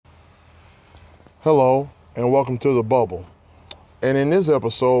Hello, and welcome to the bubble. And in this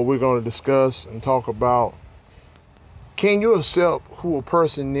episode, we're going to discuss and talk about, can you accept who a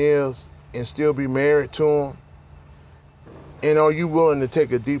person is and still be married to them? And are you willing to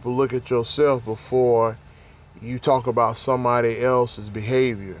take a deeper look at yourself before you talk about somebody else's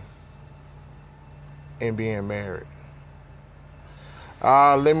behavior in being married?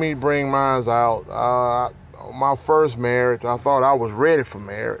 Let me bring mine out. My first marriage, I thought I was ready for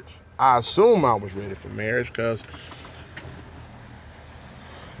marriage. I assumed I was ready for marriage because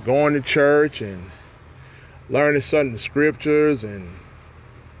going to church and learning some of the scriptures and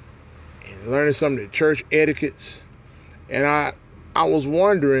learning some of the church etiquettes. And I was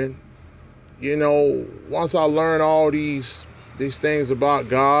wondering, once I learned all these things about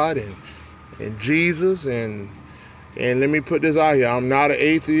God and Jesus and let me put this out here, I'm not an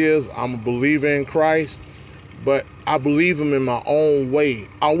atheist, I'm a believer in Christ, but I believe him in my own way.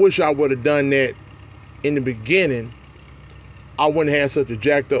 I wish I would have done that in the beginning. I wouldn't have such a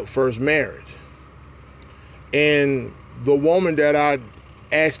jacked up first marriage. And the woman that I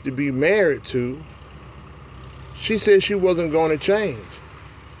asked to be married to, she said she wasn't going to change.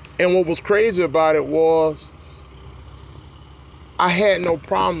 And what was crazy about it was I had no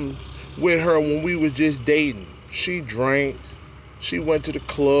problem with her when we was just dating. She drank, she went to the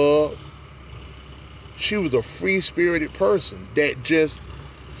club. She was a free-spirited person that just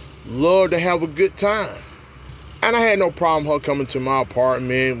loved to have a good time. And I had no problem her coming to my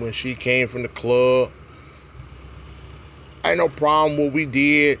apartment when she came from the club. I had no problem what we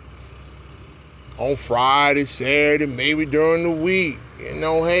did on Friday, Saturday, maybe during the week.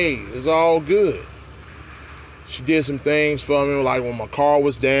 Hey, it's all good. She did some things for me, like when my car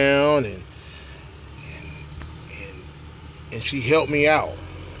was down, and she helped me out.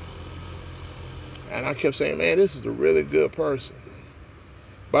 And I kept saying, man, this is a really good person.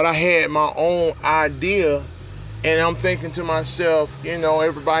 But I had my own idea, and I'm thinking to myself,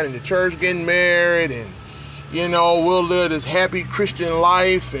 everybody in the church getting married, and, we'll live this happy Christian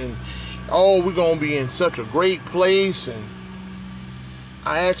life, and, we're going to be in such a great place. And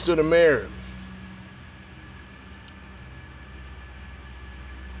I asked her to marry me.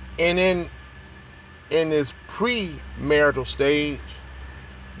 And in this pre-marital stage,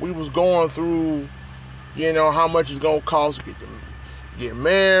 we was going through, how much it's going to cost to get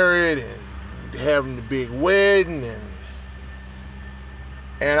married and having the big wedding.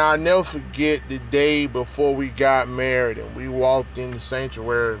 And I'll never forget the day before we got married and we walked in the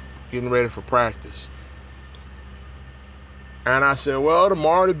sanctuary getting ready for practice. And I said, well,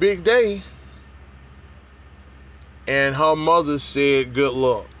 tomorrow the big day. And her mother said, good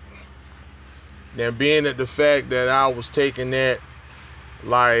luck. Now, being at the fact that I was taking that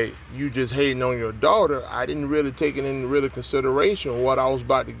like you just hating on your daughter, I didn't really take it into really consideration what I was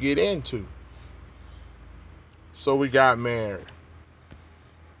about to get into. So we got married.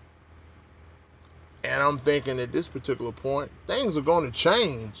 And I'm thinking at this particular point, things are going to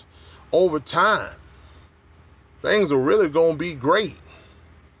change over time. Things are really going to be great.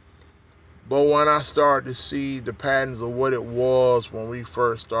 But when I started to see the patterns of what it was when we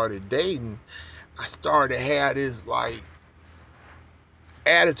first started dating, I started to have this like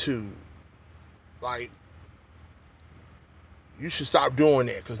attitude, like, you should stop doing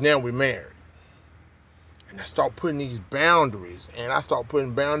that because now we're married. And I start putting these boundaries, and I start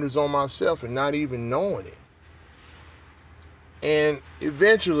putting boundaries on myself and not even knowing it. And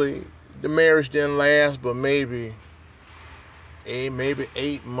eventually the marriage didn't last but maybe 8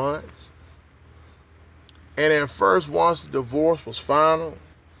 months. And at first, once the divorce was final,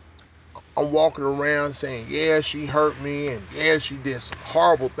 I'm walking around saying, yeah, she hurt me, and yeah, she did some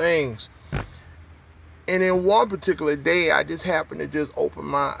horrible things. And in one particular day, I just happened to just open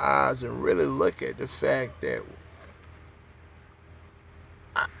my eyes and really look at the fact that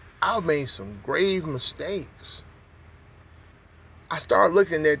I've made some grave mistakes. I started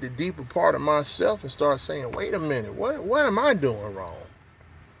looking at the deeper part of myself and started saying, wait a minute, what am I doing wrong?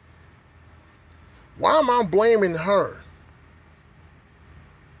 Why am I blaming her?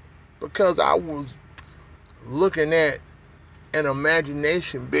 Because I was looking at an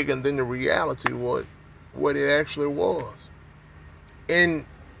imagination bigger than the reality what it actually was. And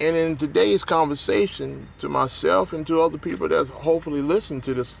in today's conversation, to myself and to other people that's hopefully listening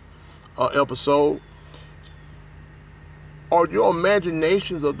to this episode, are your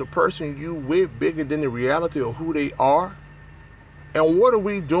imaginations of the person you with bigger than the reality of who they are? And what are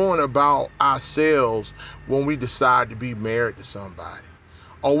we doing about ourselves when we decide to be married to somebody?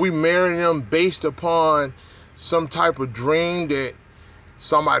 Are we marrying them based upon some type of dream that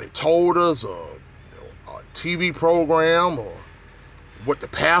somebody told us, or a TV program, or what the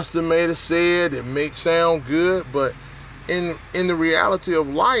pastor may have said. It may sound good, but in the reality of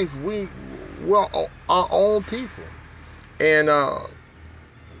life, we're our own people. And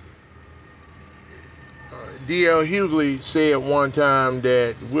D.L. Hughley said one time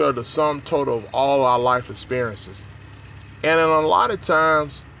that we're the sum total of all our life experiences. And in a lot of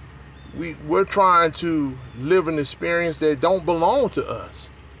times, we're trying to live an experience that don't belong to us.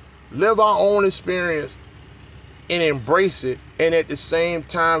 Live our own experience and embrace it, and at the same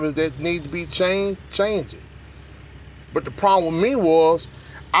time as that needs to be changed, change it. But the problem with me was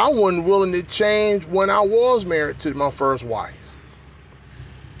I wasn't willing to change when I was married to my first wife.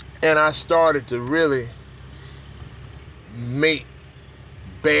 And I started to really make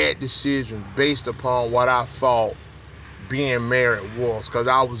bad decisions based upon what I thought being married was, because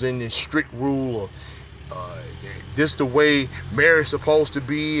I was in this strict rule of this the way marriage is supposed to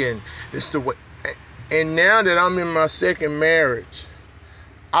be, and this the way. And now that I'm in my second marriage,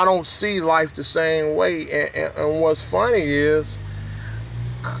 I don't see life the same way. And what's funny is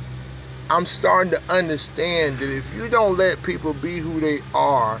I'm starting to understand that if you don't let people be who they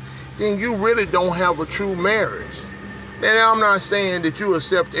are, then you really don't have a true marriage. And I'm not saying that you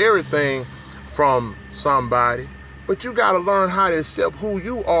accept everything from somebody, but you got to learn how to accept who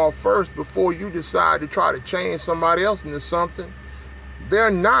you are first before you decide to try to change somebody else into something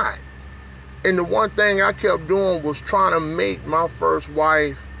they're not. And the one thing I kept doing was trying to make my first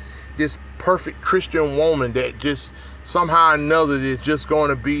wife this perfect Christian woman that just somehow or another is just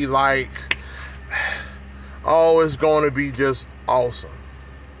going to be like, oh, it's going to be just awesome.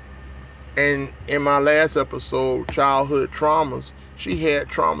 And in my last episode, Childhood Traumas, she had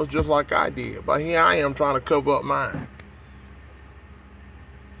traumas just like I did. But here I am trying to cover up mine,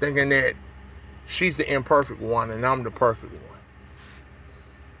 thinking that she's the imperfect one and I'm the perfect one.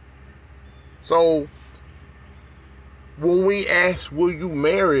 So when we ask, will you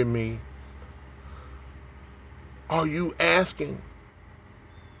marry me? Are you asking,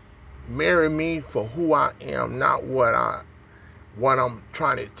 marry me for who I am, not what I'm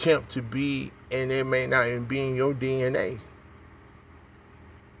trying to attempt to be, and it may not even be in your DNA.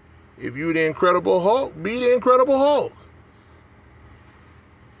 If you're the Incredible Hulk, be the Incredible Hulk.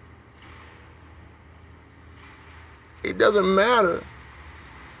 It doesn't matter.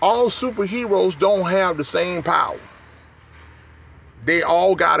 All superheroes don't have the same power. They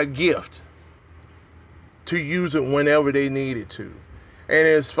all got a gift to use it whenever they need it to. And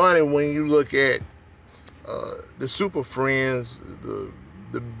it's funny when you look at the Super Friends,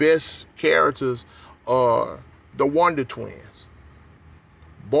 the best characters are the Wonder Twins.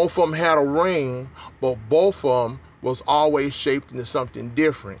 Both of them had a ring, but both of them was always shaped into something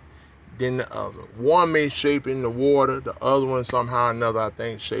different than the other. One made shape in the water, the other one somehow or another, I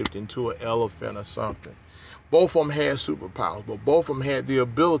think, shaped into an elephant or something. Both of them had superpowers, but both of them had the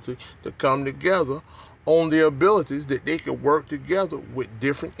ability to come together on the abilities that they could work together with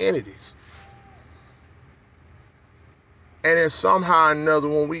different entities. And then somehow or another,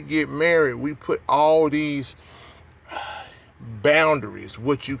 when we get married, we put all these boundaries,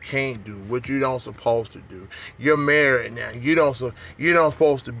 what you can't do, what you don't supposed to do. You're married now. You don't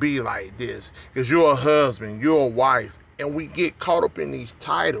supposed to be like this because you're a husband, you're a wife, and we get caught up in these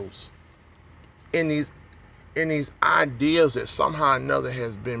titles, in these ideas that somehow or another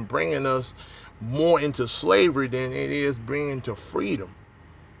has been bringing us more into slavery than it is bringing to freedom.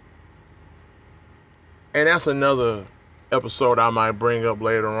 And that's another episode I might bring up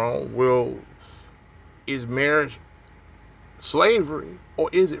later on. Is marriage slavery or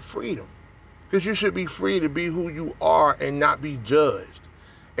is it freedom? Because you should be free to be who you are and not be judged.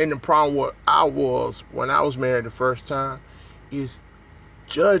 And the problem what I was when I was married the first time is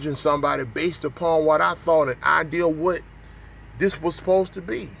judging somebody based upon what I thought an ideal what this was supposed to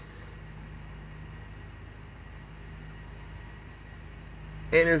be.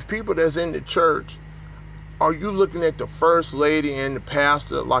 And as people that's in the church, are you looking at the first lady and the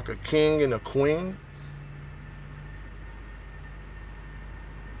pastor like a king and a queen?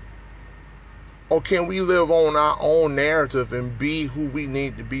 Or can we live on our own narrative and be who we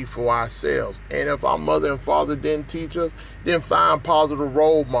need to be for ourselves? And if our mother and father didn't teach us, then find positive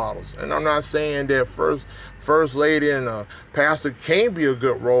role models. And I'm not saying that first lady and a pastor can't be a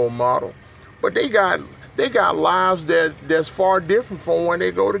good role model, but they got lives that's far different from when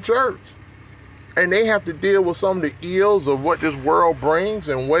they go to church. And they have to deal with some of the ills of what this world brings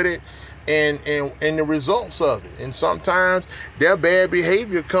and what it and the results of it. And sometimes their bad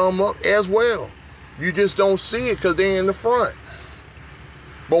behavior come up as well. You just don't see it because they're in the front.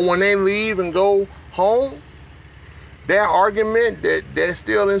 But when they leave and go home, That argument that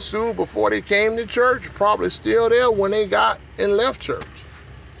still ensued before they came to church, probably still there when they got and left church.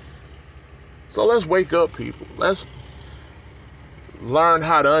 So let's wake up, people. Let's learn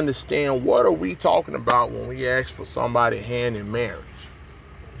how to understand what are we talking about when we ask for somebody's hand in marriage.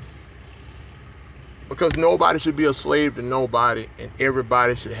 Because nobody should be a slave to nobody, and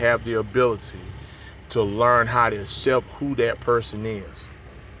everybody should have the ability to learn how to accept who that person is.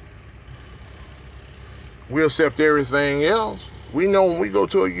 We accept everything else. We know when we go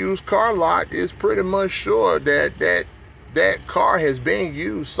to a used car lot, it's pretty much sure that car has been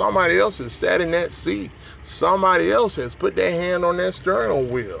used. Somebody else has sat in that seat. Somebody else has put their hand on that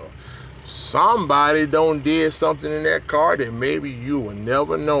steering wheel. Somebody done did something in that car that maybe you will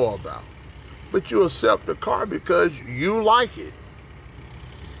never know about. But you accept the car because you like it.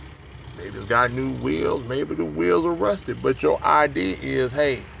 Maybe it's got new wheels. Maybe the wheels are rusted. But your idea is,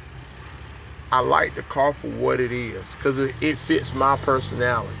 hey, I like the car for what it is because it fits my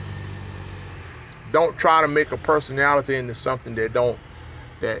personality. Don't try to make a personality into something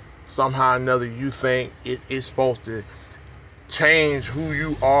that somehow or another you think it's supposed to change who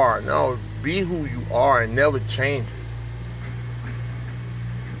you are. No, be who you are and never change it.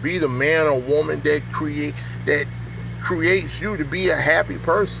 Be the man or woman that creates you to be a happy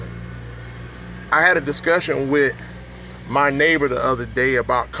person. I had a discussion with my neighbor the other day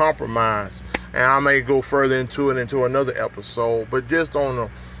about compromise, and I may go further into another episode, but just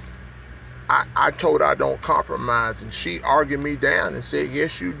I told her I don't compromise, and she argued me down and said,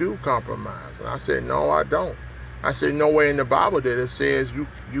 yes, you do compromise. And I said, no, I don't. I said, nowhere in the Bible that it says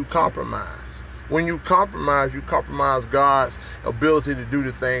you compromise. When you compromise God's ability to do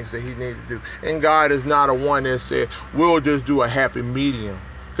the things that he needs to do. And God is not a one that said, we'll just do a happy medium.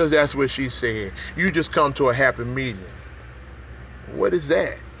 Because that's what she said. You just come to a happy medium. What is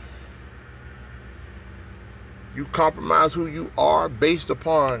that? You compromise who you are based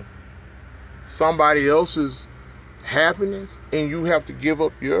upon somebody else's happiness, and you have to give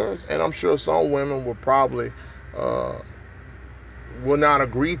up yours. And I'm sure some women will probably will not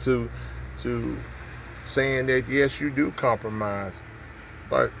agree to saying that yes, you do compromise.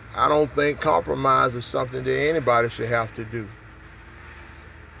 But I don't think compromise is something that anybody should have to do.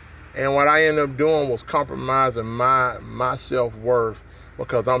 And what I ended up doing was compromising my self-worth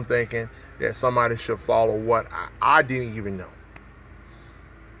because I'm thinking that somebody should follow what I didn't even know.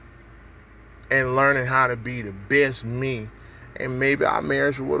 And learning how to be the best me. And maybe our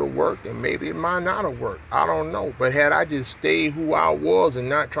marriage would have worked, and maybe it might not have worked. I don't know. But had I just stayed who I was and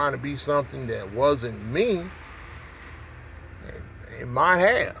not trying to be something that wasn't me, it might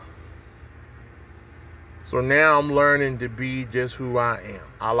have. So now I'm learning to be just who I am.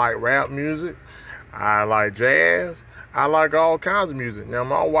 I like rap music. I like jazz. I like all kinds of music. Now,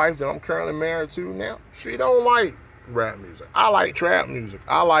 my wife that I'm currently married to now, she don't like rap music. I like trap music.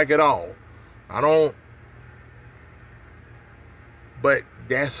 I like it all. I don't. But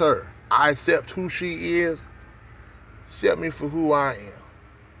that's her. I accept who she is. Accept me for who I am.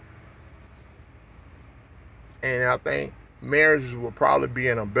 And I think marriages will probably be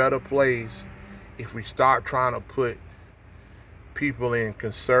in a better place if we start trying to put people in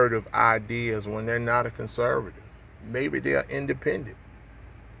conservative ideas when they're not a conservative. Maybe they're independent.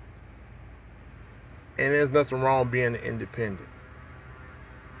 And there's nothing wrong being independent.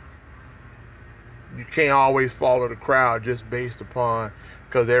 You can't always follow the crowd just based upon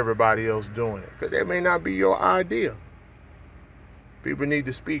because everybody else doing it. Because that may not be your idea. People need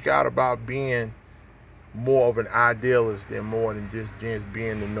to speak out about being more of an idealist than more than just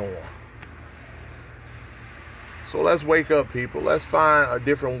being the norm. So let's wake up, people. Let's find a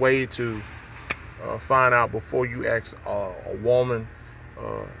different way to find out before you ask a woman,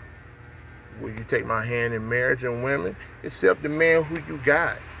 will you take my hand in marriage? And women, accept the man who you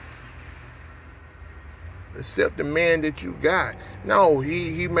got. Accept the man that you got. No,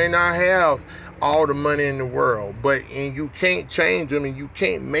 he may not have all the money in the world, and you can't change him and you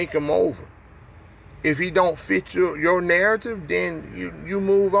can't make him over. If he don't fit your narrative, then you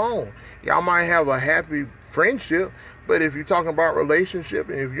move on. Y'all might have a happy friendship, but if you're talking about relationship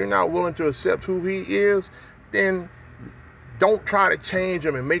and if you're not willing to accept who he is, then don't try to change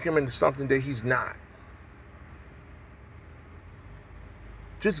him and make him into something that he's not.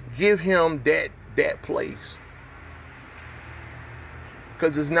 Just give him that place.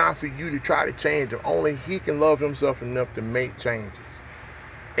 Because it's not for you to try to change him. Only he can love himself enough to make changes.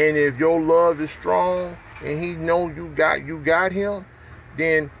 And if your love is strong and he know you got him,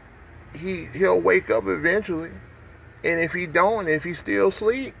 then he'll wake up eventually. And if he don't, if he still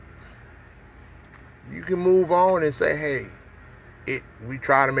asleep, you can move on and say, hey, we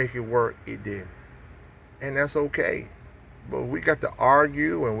try to make it work, it didn't. And that's okay. But we got to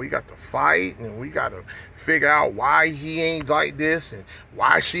argue and we got to fight and we got to figure out why he ain't like this and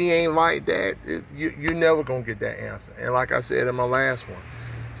why she ain't like that. You're never going to get that answer. And like I said in my last one,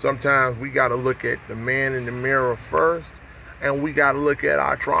 sometimes we got to look at the man in the mirror first, and we got to look at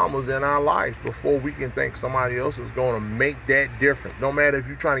our traumas in our life before we can think somebody else is going to make that difference, no matter if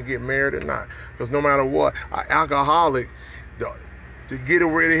you're trying to get married or not. Because no matter what, an alcoholic, to get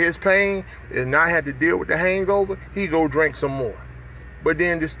rid of his pain and not have to deal with the hangover, he go drink some more. But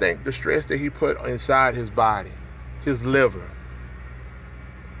then just think the stress that he put inside his body, his liver.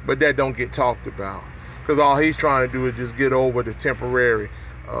 But that don't get talked about, because all he's trying to do is just get over the temporary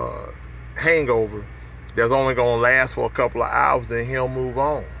hangover that's only going to last for a couple of hours, then he'll move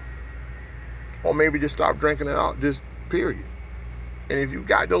on. Or maybe just stop drinking it out, just period. And if you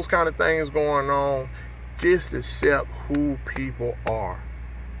got those kind of things going on, just accept who people are.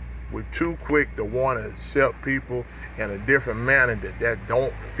 We're too quick to want to accept people in a different manner that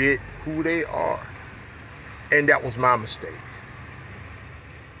don't fit who they are. And that was my mistake.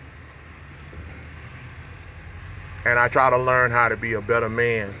 And I try to learn how to be a better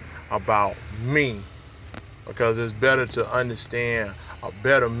man about me, because it's better to understand a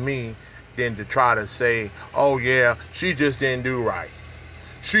better me than to try to say, oh yeah, she just didn't do right.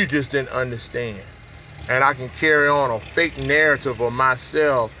 She just didn't understand. And I can carry on a fake narrative of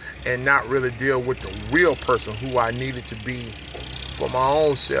myself and not really deal with the real person who I needed to be for my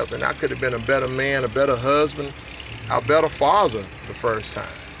own self. And I could have been a better man, a better husband, a better father the first time.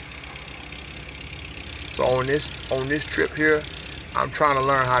 So on this trip here, I'm trying to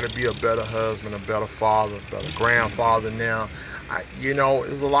learn how to be a better husband, a better father, a better grandfather now.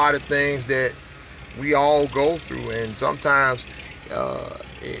 There's a lot of things that we all go through, and sometimes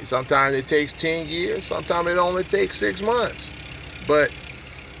it takes 10 years, sometimes it only takes 6 months. But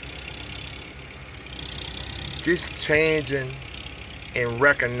just changing and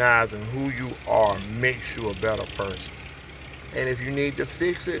recognizing who you are makes you a better person. And if you need to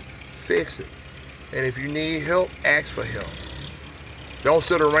fix it, fix it. And if you need help, ask for help. Don't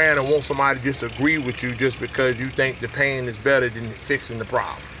sit around and want somebody to just agree with you just because you think the pain is better than fixing the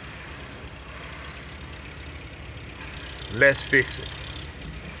problem. Let's fix it.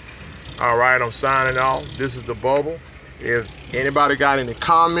 All right, I'm signing off. This is The Bubble. If anybody got any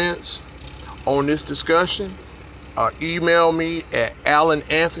comments on this discussion, email me at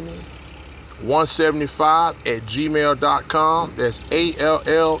allenanthony175@gmail.com. That's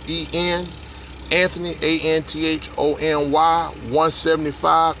ALLEN Anthony,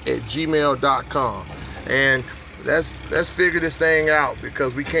 ANTHONY175@gmail.com. And let's figure this thing out,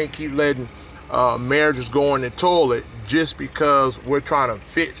 because we can't keep letting marriages go in the toilet just because we're trying to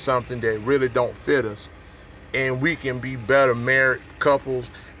fit something that really don't fit us. And we can be better married couples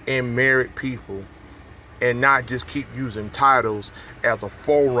and married people, and not just keep using titles as a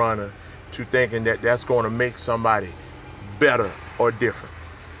forerunner to thinking that that's going to make somebody better or different.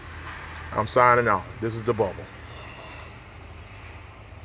 I'm signing off. This is The Bubble.